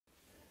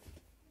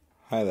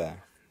Hi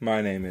there,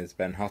 my name is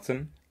Ben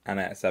Hutton, and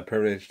it's a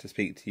privilege to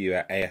speak to you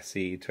at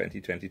ASC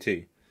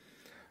 2022.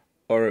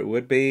 Or it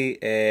would be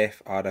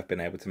if I'd have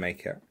been able to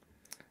make it.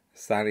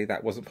 Sadly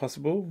that wasn't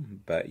possible,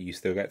 but you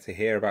still get to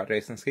hear about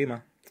JSON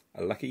Schema.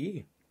 Lucky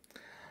you.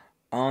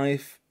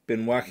 I've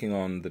been working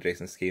on the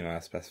JSON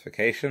Schema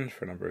specification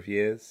for a number of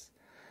years.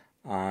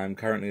 I'm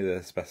currently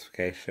the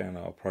specification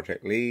or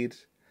project lead.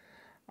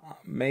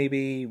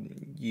 Maybe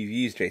you've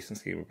used JSON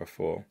Schema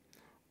before,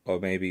 or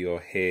maybe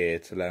you're here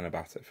to learn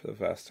about it for the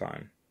first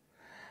time.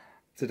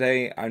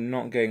 Today I'm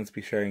not going to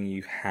be showing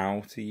you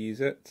how to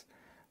use it,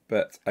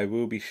 but I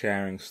will be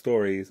sharing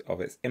stories of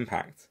its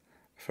impact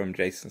from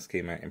JSON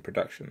Schema in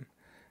production,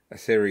 a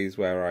series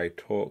where I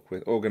talk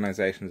with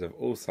organizations of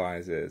all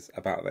sizes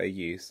about their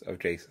use of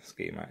JSON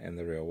Schema in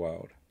the real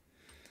world.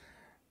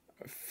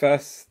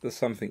 First, there's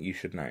something you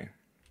should know.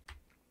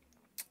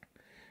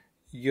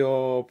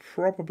 You're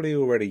probably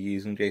already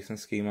using JSON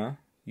Schema,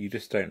 you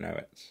just don't know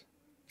it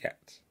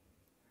yet.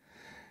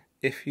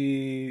 If you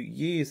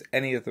use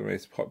any of the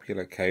most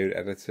popular code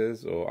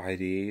editors or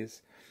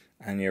IDEs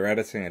and you're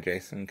editing a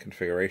JSON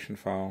configuration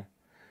file,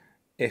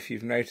 if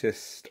you've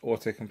noticed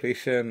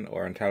autocompletion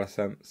or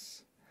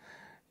IntelliSense,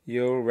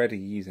 you're already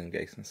using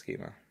JSON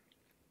Schema.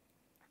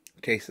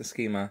 JSON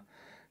Schema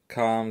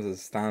comes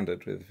as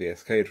standard with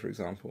VS Code, for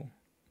example.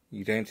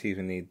 You don't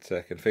even need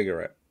to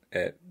configure it,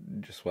 it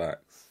just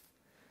works.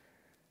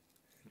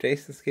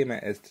 JSON Schema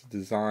is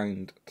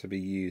designed to be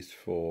used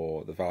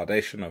for the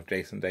validation of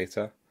JSON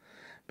data,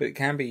 but it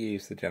can be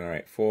used to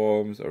generate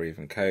forms or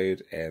even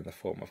code in the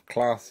form of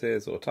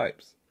classes or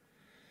types.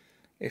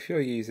 If you're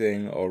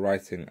using or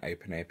writing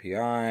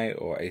OpenAPI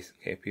or Async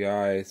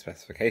API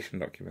specification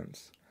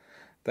documents,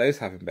 those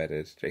have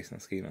embedded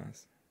JSON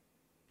schemas.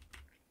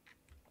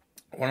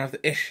 One of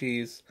the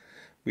issues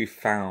we've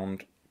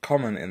found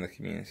common in the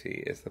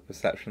community is the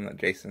perception that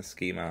JSON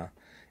Schema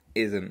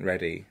isn't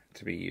ready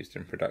to be used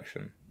in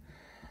production.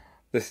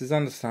 This is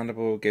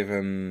understandable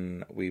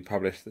given we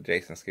publish the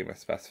JSON Schema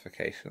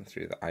specification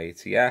through the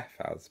IETF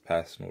as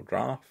personal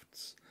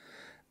drafts,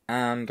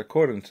 and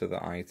according to the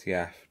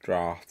IETF,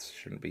 drafts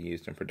shouldn't be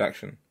used in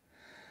production.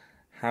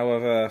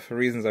 However, for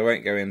reasons I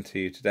won't go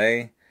into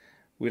today,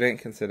 we don't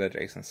consider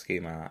JSON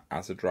Schema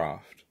as a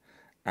draft,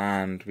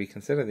 and we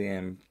consider the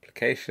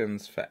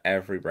implications for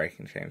every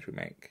breaking change we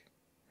make.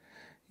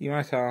 You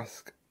might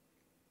ask,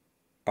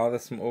 are there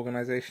some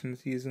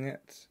organizations using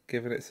it,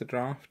 given it's a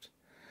draft?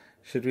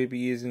 Should we be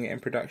using it in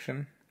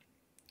production?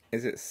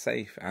 Is it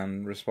safe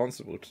and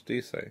responsible to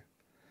do so?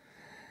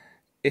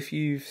 If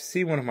you've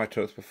seen one of my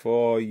talks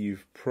before,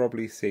 you've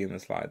probably seen the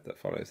slide that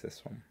follows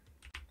this one.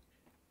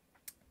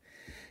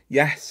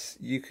 Yes,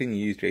 you can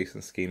use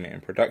JSON Schema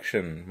in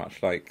production,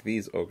 much like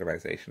these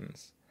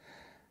organizations.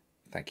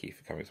 Thank you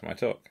for coming to my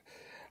talk.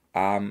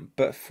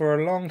 But for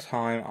a long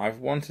time, I've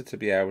wanted to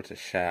be able to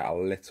share a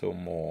little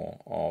more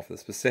of the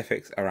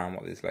specifics around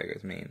what these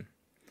logos mean.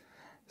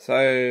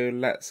 So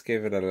let's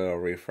give it a little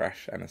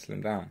refresh and a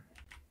slim down.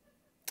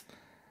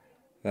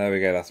 There we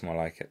go, that's more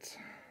like it.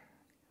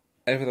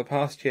 Over the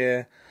past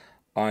year,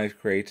 I've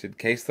created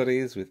case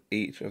studies with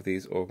each of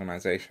these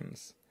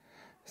organizations.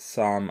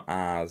 Some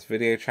as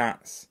video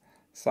chats,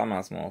 some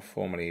as more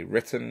formally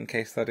written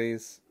case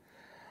studies.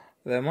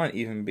 There might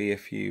even be a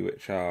few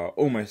which are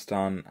almost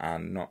done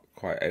and not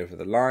quite over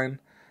the line,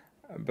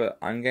 but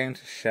I'm going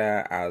to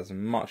share as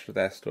much of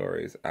their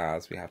stories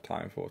as we have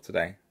time for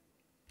today.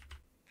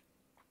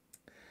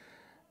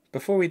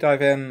 Before we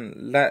dive in,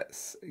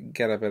 let's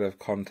get a bit of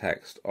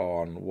context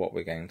on what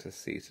we're going to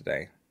see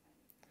today.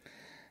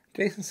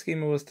 JSON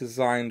Schema was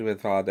designed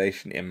with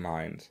validation in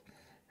mind.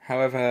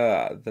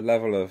 However, the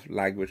level of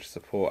language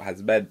support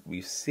has meant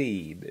we've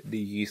seen new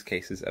use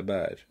cases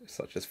emerge,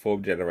 such as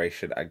form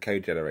generation and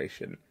code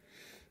generation.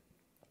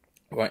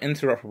 While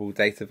interoperable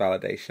data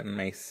validation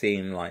may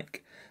seem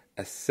like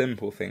a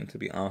simple thing to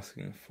be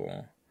asking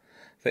for,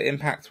 the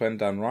impact when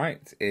done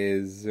right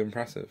is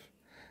impressive,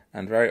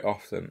 and very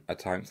often a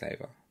time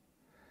saver.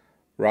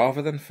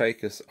 Rather than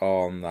focus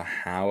on the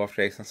how of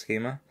JSON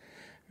Schema,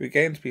 we're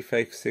going to be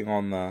focusing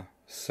on the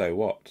so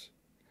what.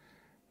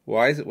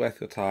 Why is it worth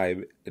your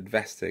time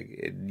investing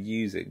in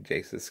using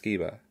JSON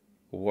Schema?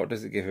 What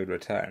does it give in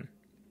return?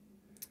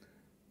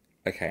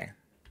 Okay,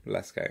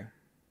 let's go.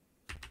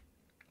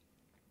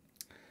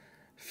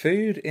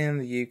 Food in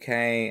the UK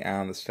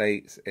and the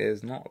States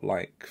is not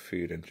like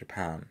food in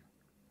Japan.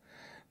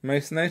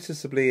 Most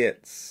noticeably,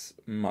 it's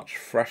much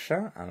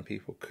fresher and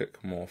people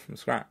cook more from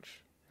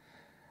scratch.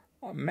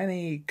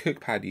 Many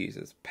CookPad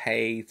users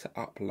pay to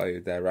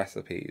upload their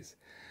recipes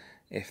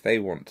if they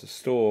want to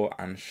store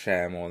and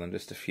share more than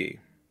just a few.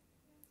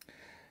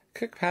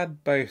 CookPad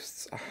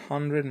boasts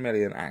 100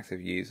 million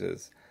active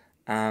users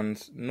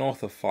and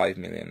north of 5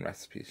 million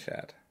recipes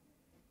shared.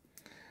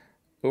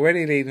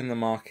 Already leading the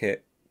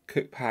market,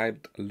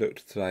 CookPad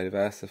looked to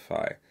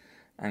diversify,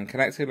 and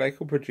connecting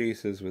local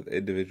producers with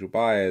individual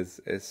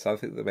buyers is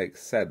something that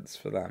makes sense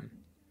for them.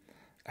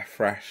 A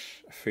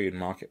fresh food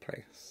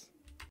marketplace.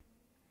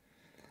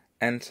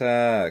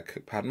 Enter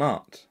CookPad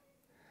Mart.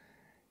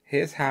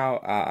 Here's how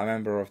a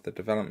member of the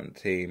development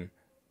team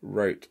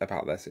wrote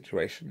about their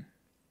situation.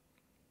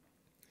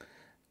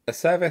 A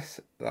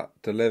service that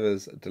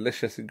delivers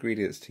delicious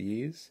ingredients to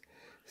use.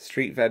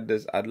 Street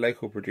vendors and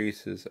local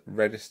producers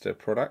register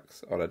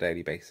products on a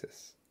daily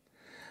basis.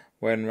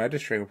 When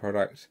registering a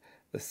product,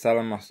 the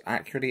seller must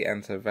accurately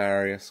enter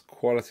various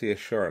quality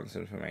assurance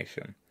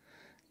information,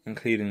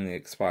 including the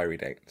expiry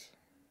date.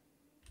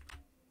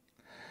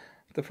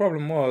 The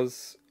problem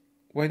was,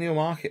 when your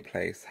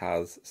marketplace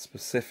has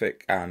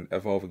specific and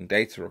evolving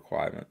data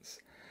requirements,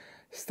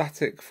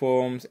 static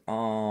forms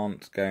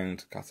aren't going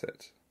to cut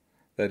it.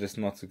 They're just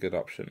not a good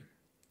option.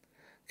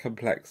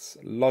 Complex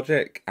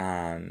logic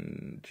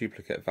and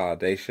duplicate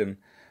validation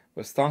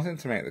were starting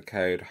to make the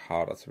code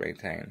harder to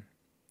maintain.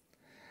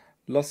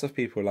 Lots of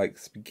people like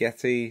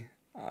spaghetti.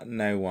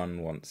 No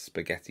one wants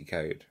spaghetti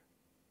code.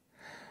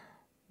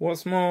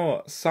 What's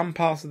more, some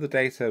parts of the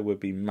data would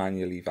be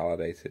manually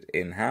validated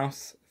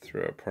in-house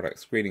through a product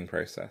screening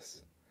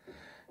process.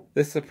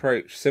 This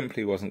approach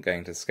simply wasn't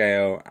going to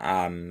scale,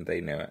 and they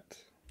knew it.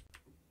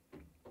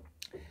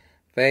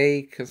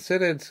 They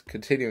considered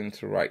continuing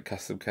to write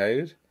custom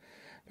code,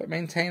 but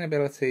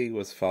maintainability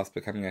was fast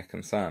becoming a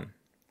concern.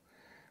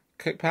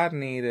 CookPad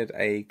needed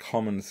a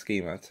common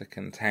schema to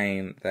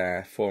contain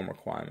their form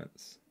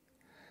requirements.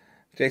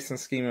 JSON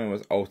Schema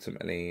was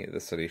ultimately the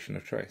solution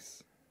of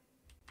choice.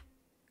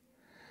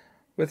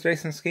 With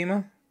JSON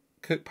Schema,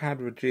 CookPad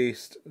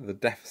reduced the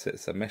deficit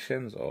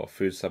submissions, or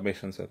food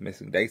submissions with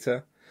missing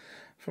data,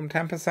 from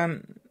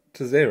 10%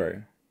 to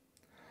 0.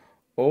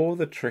 All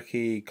the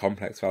tricky,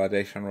 complex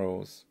validation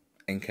rules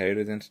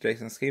encoded into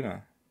JSON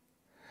Schema.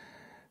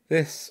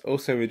 This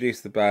also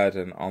reduced the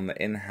burden on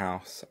the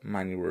in-house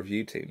manual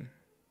review team.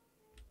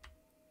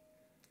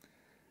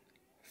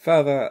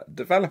 Further,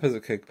 developers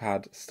at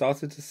CookPad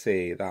started to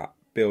see that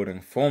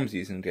building forms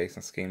using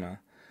JSON Schema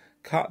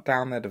cut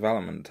down their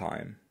development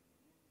time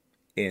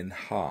in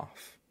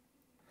half.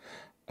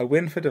 A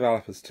win for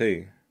developers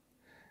too.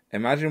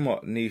 Imagine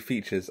what new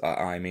features,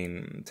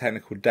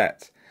 technical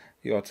debt,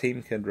 your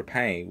team could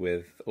repay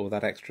with all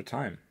that extra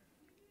time.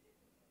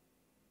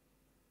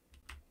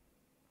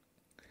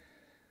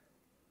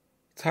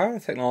 Tyler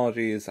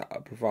Technologies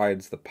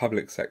provides the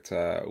public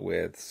sector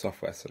with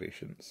software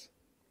solutions.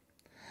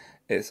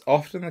 It's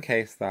often the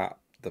case that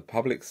the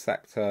public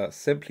sector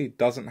simply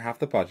doesn't have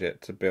the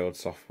budget to build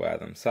software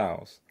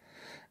themselves,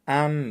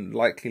 and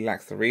likely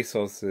lacks the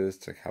resources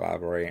to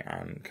collaborate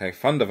and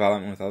co-fund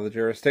development with other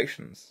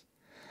jurisdictions.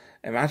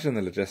 Imagine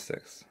the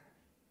logistics.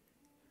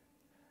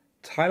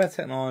 Tyler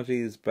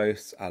Technologies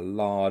boasts a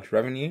large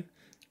revenue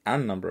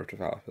and number of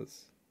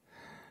developers.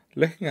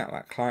 Looking at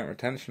that client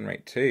retention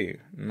rate too,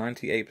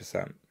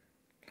 98%.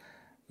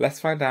 Let's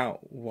find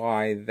out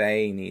why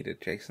they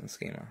needed JSON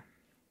Schema.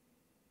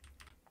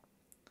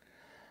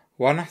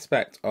 One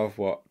aspect of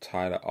what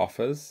Tyler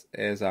offers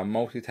is a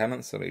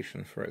multi-tenant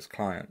solution for its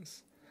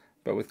clients,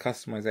 but with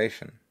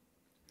customization.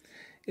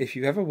 If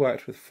you've ever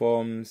worked with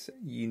forms,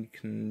 you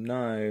can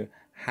know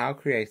how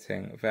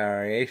creating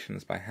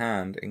variations by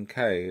hand in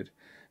code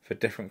for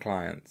different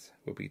clients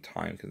will be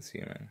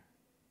time-consuming.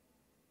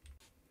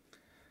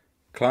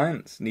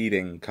 Clients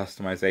needing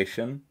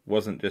customization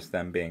wasn't just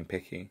them being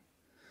picky.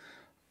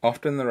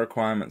 Often the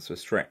requirements were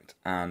strict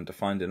and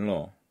defined in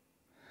law.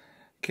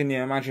 Can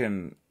you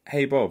imagine,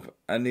 hey Bob,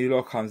 a new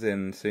law comes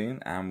in soon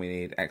and we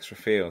need extra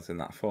fields in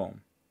that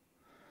form?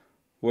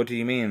 What do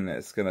you mean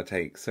it's going to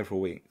take several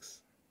weeks?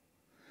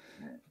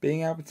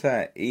 Being able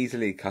to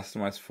easily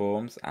customize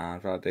forms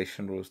and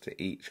validation rules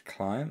to each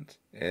client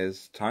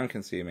is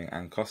time-consuming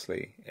and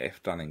costly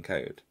if done in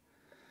code.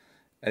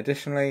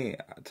 Additionally,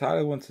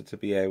 Tyler wanted to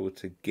be able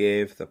to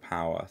give the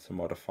power to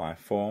modify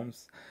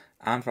forms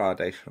and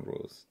validation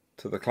rules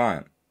to the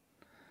client,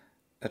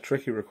 a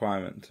tricky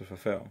requirement to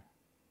fulfill.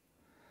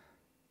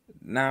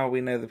 Now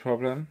we know the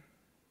problem,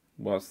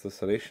 what's the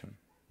solution?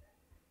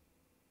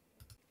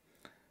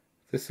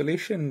 The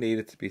solution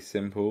needed to be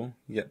simple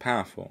yet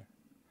powerful.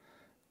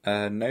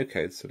 A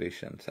no-code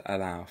solution to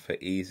allow for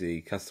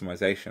easy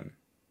customization.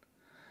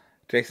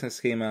 JSON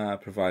Schema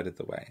provided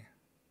the way.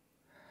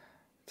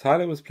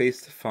 Tyler was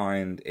pleased to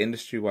find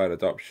industry-wide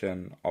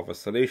adoption of a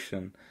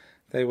solution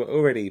they were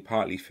already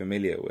partly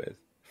familiar with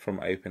from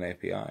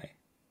OpenAPI,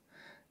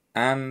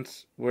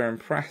 and were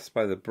impressed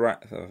by the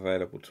breadth of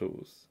available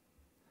tools.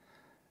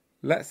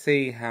 Let's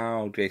see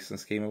how JSON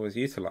Schema was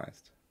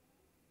utilized.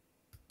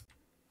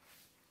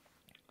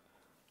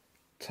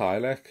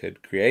 Tyler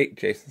could create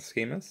JSON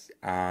schemas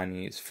and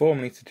use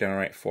Formally to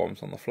generate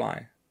forms on the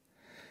fly.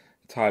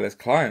 Tyler's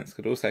clients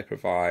could also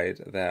provide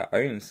their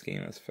own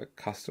schemas for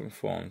custom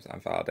forms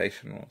and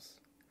validation rules.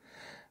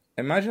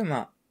 Imagine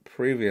that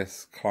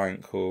previous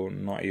client call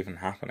not even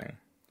happening.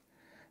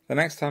 The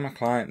next time a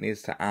client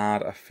needs to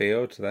add a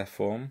field to their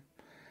form,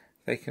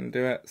 they can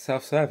do it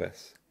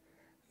self-service.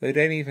 They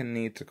don't even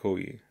need to call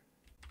you.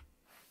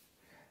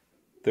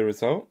 The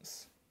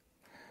results?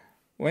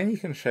 When you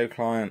can show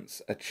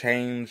clients a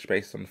change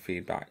based on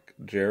feedback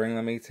during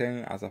the meeting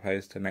as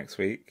opposed to next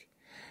week,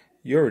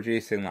 you're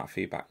reducing that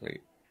feedback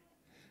loop.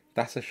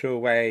 That's a sure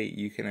way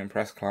you can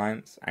impress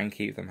clients and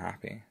keep them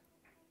happy.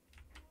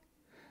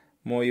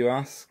 More you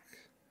ask?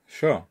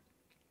 Sure.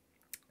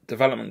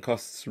 Development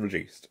costs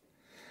reduced.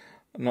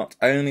 Not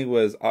only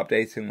was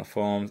updating the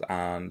forms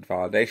and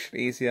validation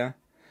easier,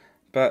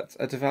 but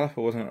a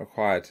developer wasn't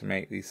required to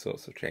make these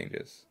sorts of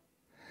changes.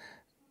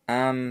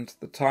 And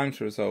the time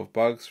to resolve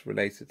bugs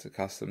related to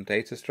custom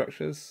data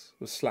structures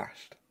was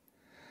slashed.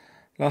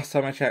 Last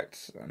time I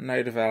checked,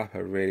 no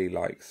developer really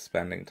likes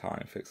spending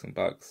time fixing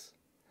bugs.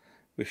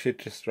 We should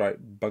just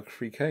write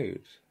bug-free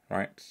code,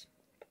 right?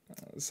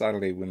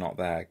 Sadly, we're not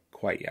there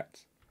quite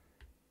yet.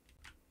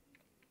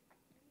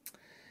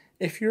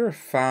 If you're a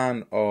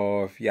fan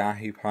of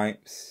Yahoo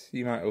pipes,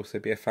 you might also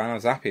be a fan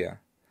of Zapier,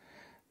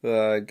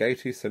 the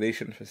go-to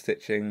solution for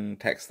stitching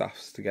tech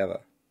stuffs together.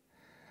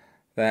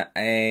 Their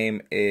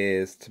aim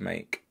is to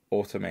make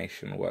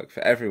automation work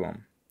for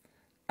everyone,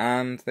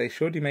 and they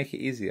surely make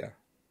it easier.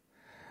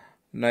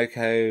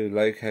 No-code,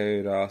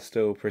 low-code are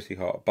still pretty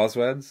hot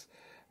buzzwords,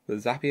 but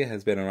Zapier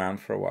has been around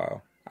for a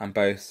while and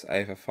boasts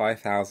over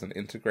 5,000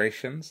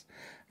 integrations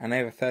and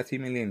over 30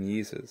 million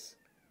users.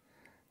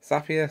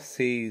 Zapier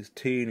sees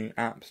 2 new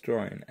apps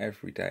join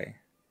every day.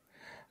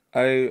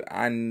 Oh,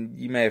 and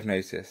you may have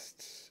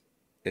noticed,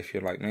 if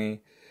you're like me,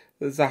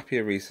 that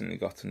Zapier recently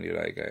got a new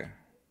logo.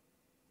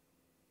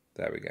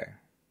 There we go.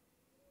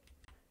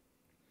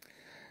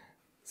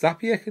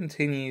 Zapier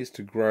continues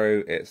to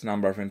grow its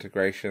number of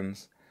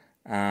integrations,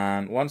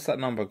 and once that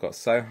number got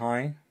so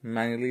high,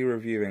 manually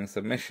reviewing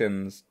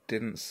submissions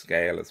didn't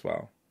scale as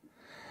well.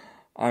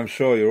 I'm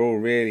sure you all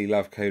really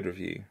love code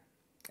review.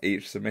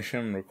 Each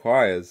submission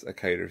requires a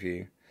code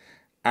review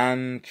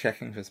and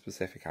checking for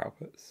specific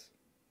outputs.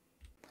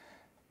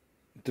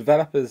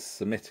 Developers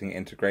submitting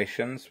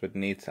integrations would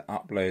need to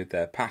upload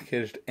their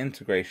packaged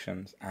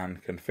integrations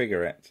and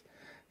configure it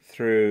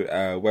through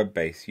a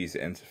web-based user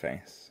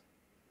interface.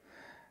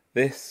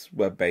 This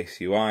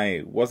web-based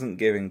UI wasn't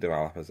giving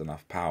developers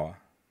enough power.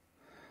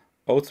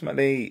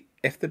 Ultimately,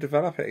 if the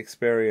developer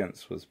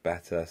experience was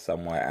better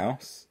somewhere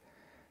else,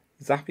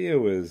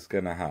 Zapier was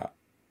gonna hurt.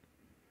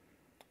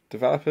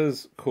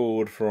 Developers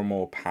called for a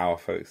more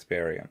powerful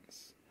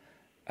experience,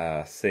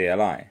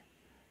 CLI,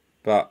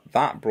 but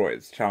that brought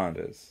its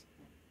challenges.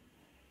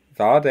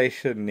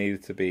 Validation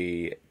needed to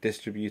be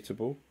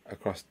distributable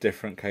across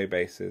different code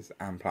bases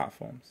and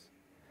platforms.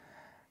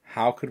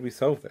 How could we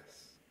solve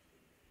this?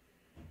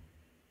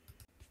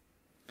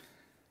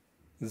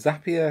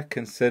 Zapier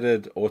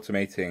considered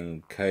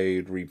automating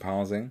code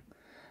reparsing,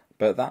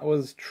 but that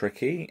was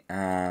tricky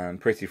and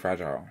pretty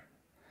fragile.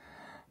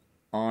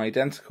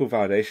 Identical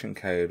validation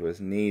code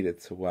was needed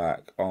to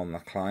work on the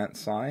client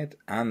side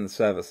and the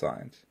server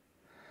side.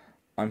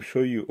 I'm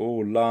sure you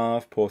all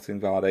love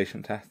porting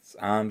validation tests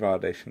and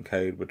validation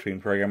code between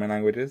programming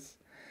languages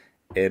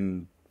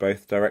in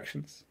both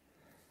directions.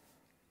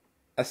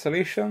 A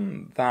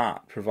solution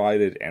that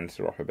provided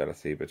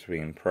interoperability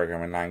between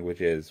programming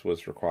languages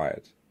was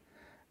required,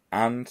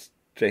 and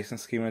JSON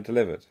Schema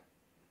delivered.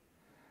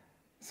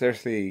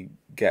 Seriously,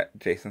 get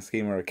JSON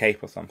Schema a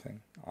cape or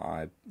something.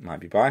 I might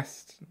be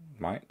biased,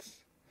 might.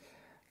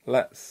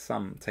 Let's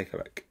take a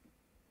look.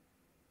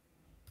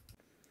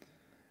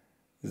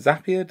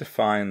 Zapier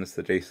defines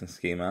the JSON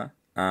Schema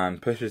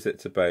and pushes it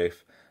to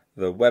both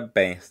the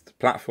web-based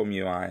platform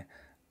UI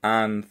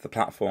and the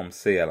platform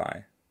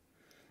CLI.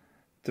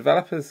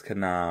 Developers can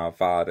now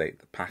validate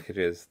the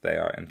packages they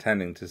are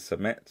intending to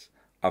submit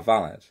are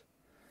valid,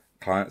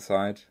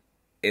 client-side,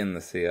 in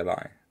the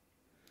CLI.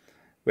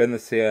 When the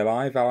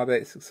CLI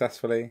validates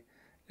successfully,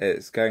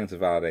 it's going to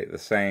validate the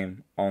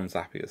same on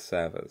Zapier's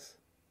servers.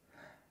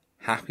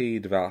 Happy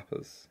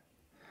developers.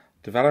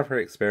 Developer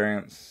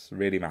experience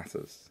really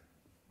matters.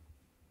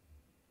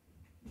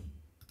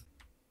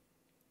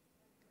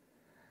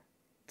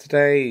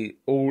 Today,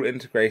 all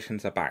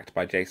integrations are backed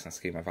by JSON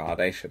Schema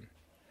validation.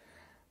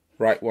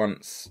 Write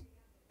once,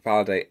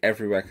 validate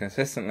everywhere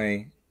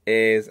consistently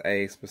is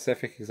a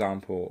specific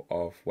example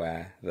of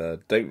where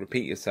the don't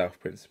repeat yourself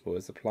principle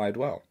is applied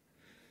well.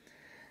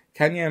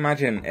 Can you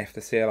imagine if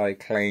the CLI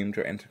claimed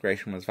your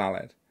integration was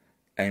valid,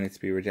 only to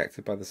be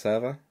rejected by the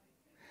server?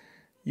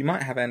 You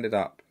might have ended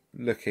up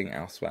looking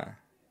elsewhere.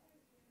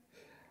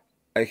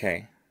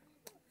 Okay,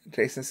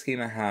 JSON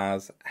Schema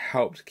has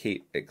helped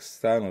keep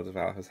external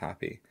developers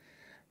happy,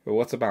 but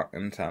what about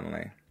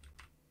internally?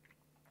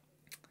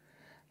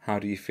 How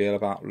do you feel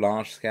about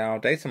large-scale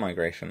data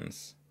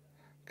migrations?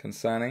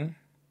 Concerning?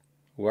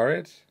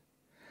 Worried?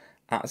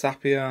 At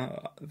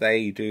Zapier,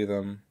 they do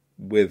them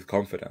with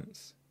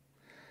confidence.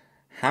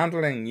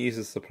 Handling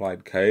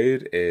user-supplied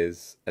code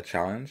is a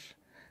challenge,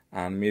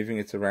 and moving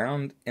it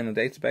around in a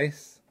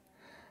database,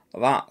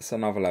 that's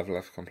another level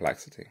of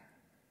complexity.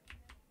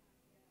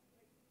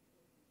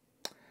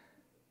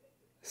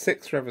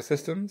 6 River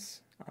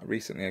Systems,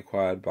 recently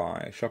acquired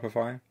by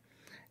Shopify,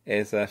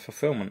 is a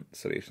fulfillment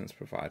solutions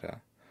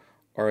provider,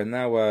 or in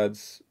their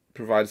words,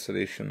 provides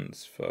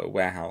solutions for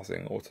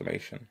warehousing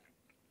automation.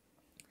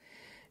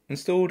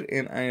 Installed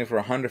in over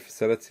 100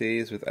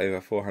 facilities with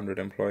over 400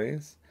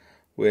 employees,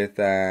 with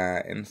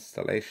their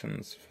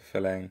installations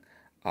fulfilling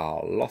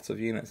a lot of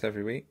units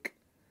every week.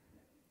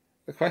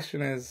 The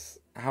question is,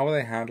 how are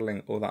they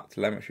handling all that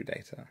telemetry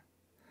data?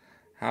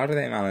 How do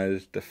they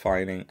manage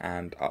defining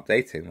and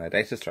updating their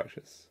data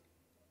structures?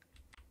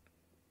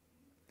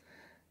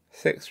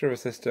 6 River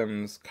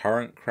Systems'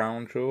 current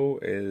crown jewel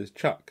is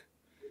Chuck,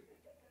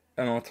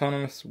 an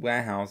autonomous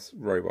warehouse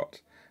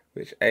robot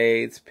which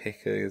aids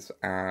pickers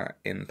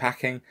in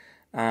packing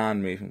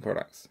and moving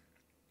products.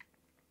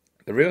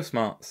 The real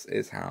smarts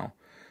is how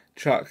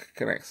Chuck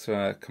connects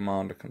to a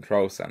command and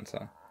control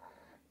center,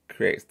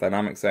 creates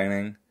dynamic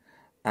zoning,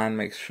 and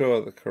makes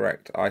sure the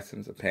correct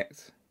items are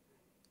picked,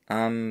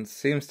 and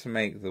seems to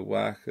make the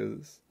work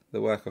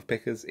of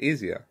pickers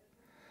easier,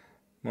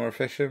 more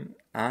efficient,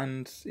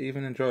 and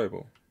even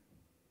enjoyable.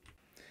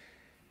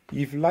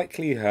 You've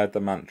likely heard the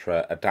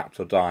mantra adapt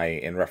or die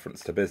in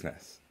reference to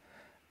business,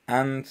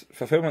 and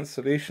fulfillment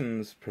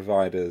solutions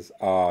providers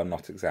are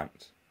not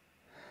exempt.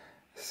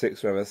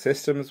 6 River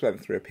Systems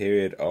went through a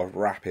period of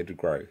rapid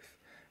growth,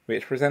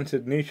 which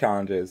presented new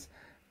challenges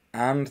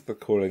and the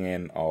calling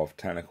in of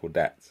technical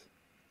debt.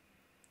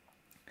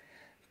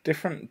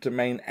 Different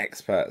domain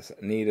experts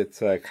needed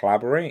to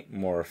collaborate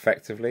more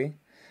effectively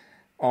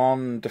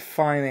on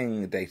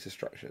defining data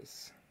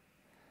structures.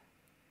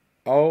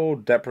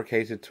 Old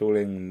deprecated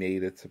tooling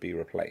needed to be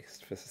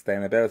replaced for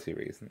sustainability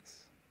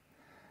reasons.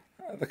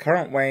 The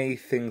current way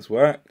things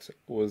worked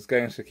was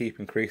going to keep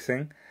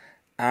increasing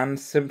and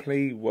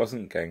simply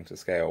wasn't going to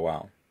scale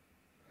well.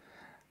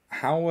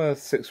 How were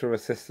 6 River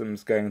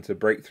Systems going to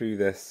break through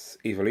this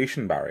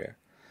evolution barrier,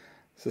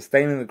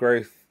 sustaining the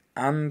growth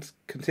and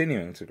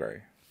continuing to grow?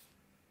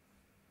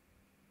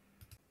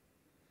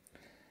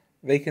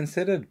 They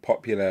considered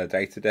popular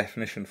data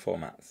definition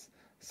formats,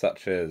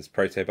 such as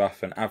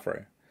Protobuf and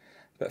Avro,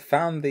 but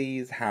found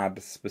these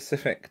had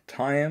specific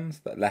tie-ins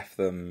that left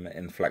them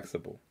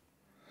inflexible.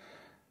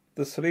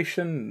 The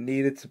solution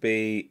needed to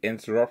be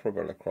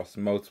interoperable across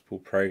multiple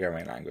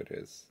programming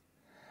languages.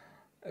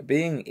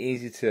 Being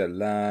easy to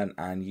learn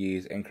and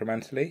use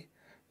incrementally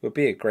would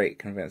be a great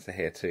convincer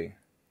here too.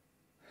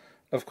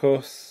 Of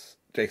course,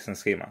 JSON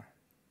Schema.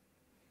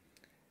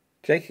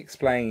 Jake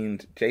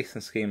explained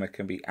JSON Schema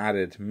can be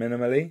added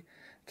minimally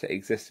to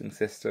existing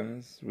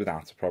systems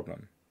without a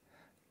problem,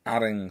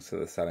 adding to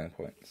the selling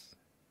points.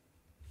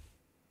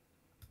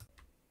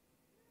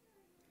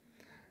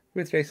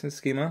 With JSON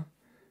Schema,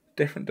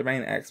 different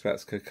domain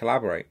experts could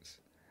collaborate.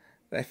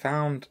 They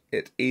found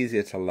it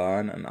easier to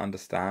learn and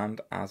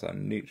understand as a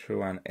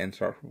neutral and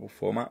interoperable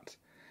format,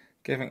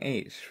 giving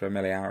each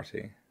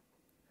familiarity.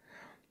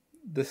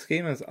 The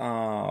schemas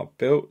are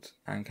built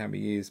and can be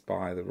used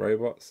by the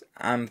robots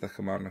and the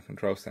command and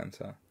control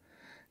center,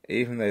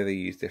 even though they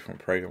use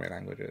different programming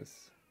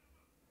languages.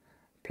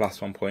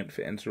 Plus 1 point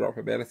for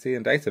interoperability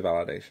and data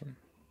validation.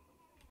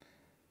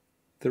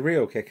 The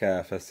real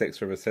kicker for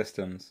 6 River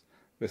Systems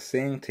was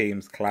seeing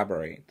teams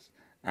collaborate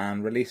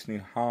and release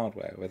new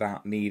hardware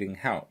without needing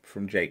help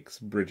from Jake's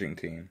bridging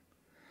team.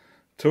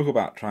 Talk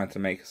about trying to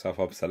make yourself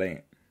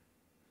obsolete.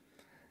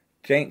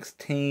 Jake's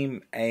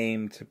team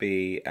aimed to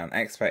be an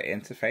expert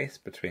interface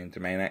between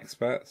domain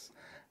experts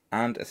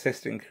and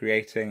assist in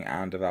creating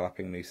and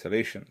developing new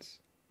solutions.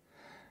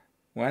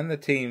 When the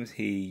teams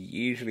he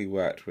usually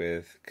worked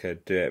with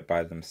could do it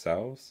by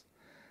themselves,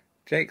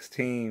 Jake's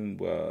team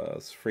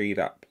was freed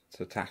up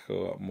to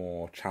tackle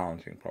more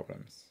challenging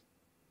problems.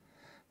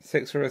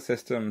 6 River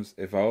Systems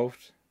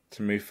evolved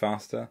to move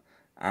faster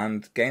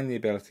and gain the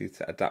ability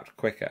to adapt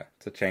quicker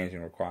to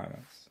changing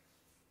requirements.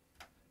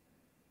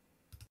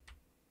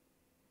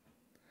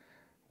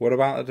 What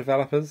about the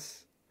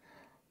developers?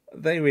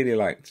 They really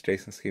liked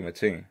JSON Schema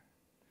too.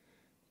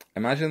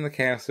 Imagine the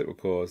chaos it would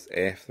cause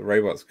if the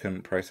robots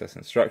couldn't process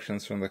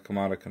instructions from the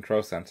command and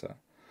control center,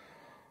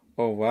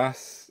 or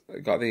worse,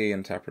 got the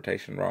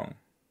interpretation wrong.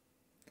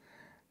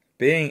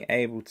 Being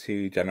able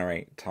to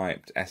generate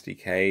typed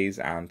SDKs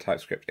and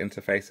TypeScript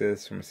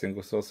interfaces from a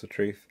single source of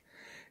truth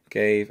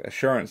gave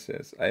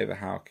assurances over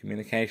how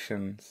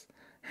communications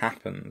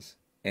happens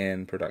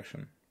in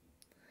production.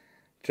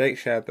 Jake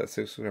shared that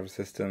 6 River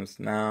Systems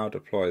now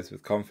deploys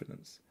with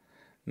confidence,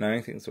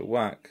 knowing things will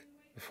work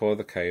before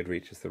the code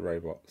reaches the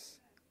robots.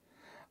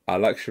 A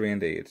luxury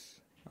indeed.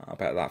 I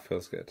bet that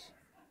feels good.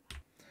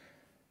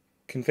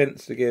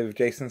 Convinced to give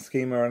JSON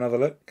Schema another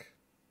look?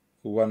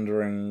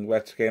 Wondering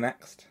where to go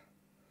next?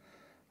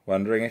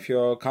 Wondering if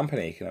your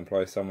company can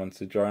employ someone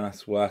to join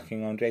us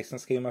working on JSON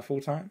Schema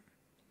full time?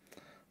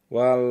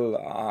 Well,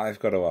 I've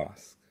got to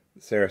ask.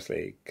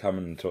 Seriously, come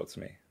and talk to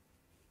me.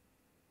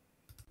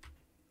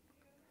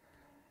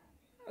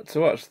 To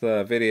watch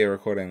the video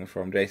recording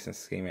from JSON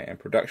Schema in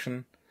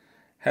production,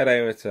 head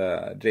over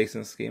to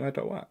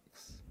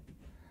jasonschema.works.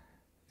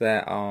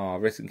 There are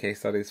written case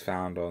studies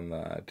found on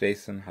the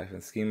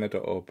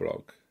jason-schema.org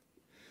blog.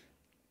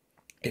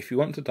 If you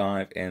want to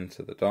dive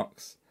into the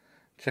docs,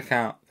 check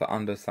out the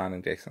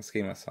Understanding JSON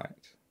Schema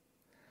site.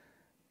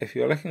 If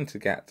you're looking to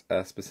get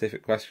a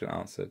specific question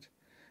answered,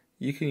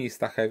 you can use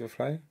Stack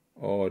Overflow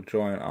or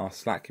join our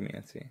Slack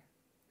community.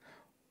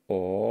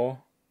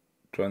 Or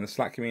join the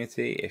Slack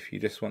community if you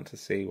just want to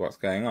see what's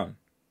going on.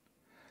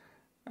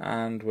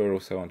 and we're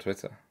also on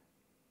Twitter.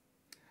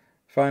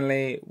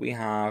 Finally, we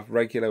have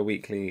regular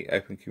weekly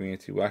open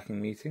community working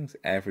meetings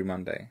every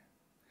Monday.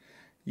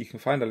 You can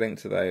find a link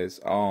to those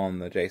on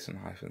the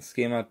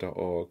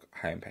JSON-schema.org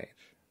homepage.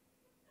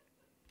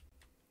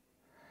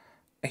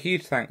 A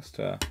huge thanks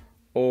to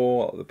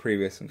all the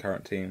previous and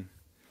current team,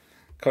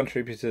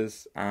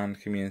 contributors and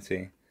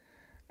community,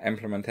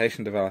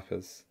 implementation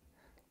developers,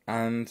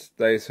 and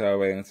those who are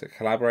willing to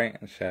collaborate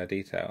and share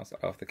details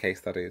of the case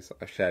studies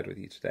I've shared with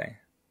you today.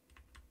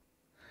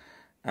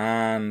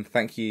 And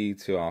thank you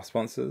to our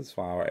sponsors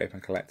via our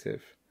Open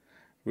Collective,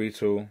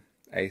 Retool,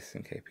 ACE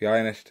and KPI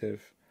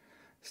Initiative,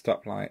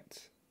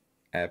 Stoplight,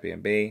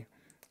 Airbnb,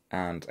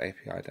 and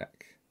API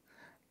Deck.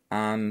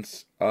 And,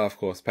 of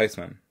course,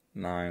 Postman,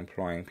 now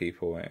employing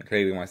people,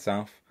 including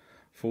myself,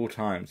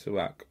 full-time to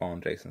work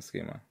on JSON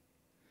Schema.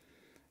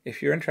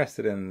 If you're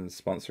interested in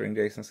sponsoring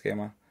JSON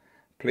Schema,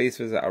 please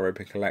visit our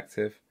Open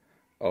Collective,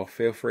 or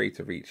feel free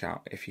to reach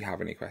out if you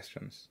have any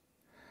questions.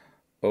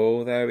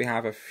 Although we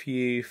have a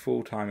few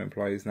full-time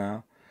employees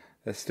now,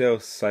 there's still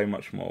so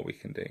much more we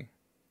can do.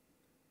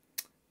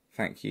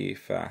 Thank you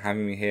for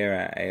having me here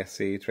at ASC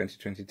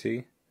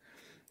 2022.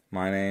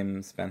 My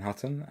name's Ben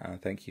Hutton,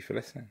 and thank you for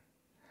listening.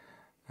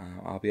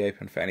 I'll be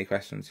open for any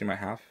questions you might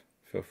have.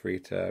 Feel free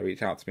to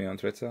reach out to me on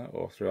Twitter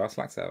or through our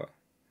Slack server.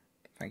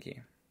 Thank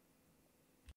you.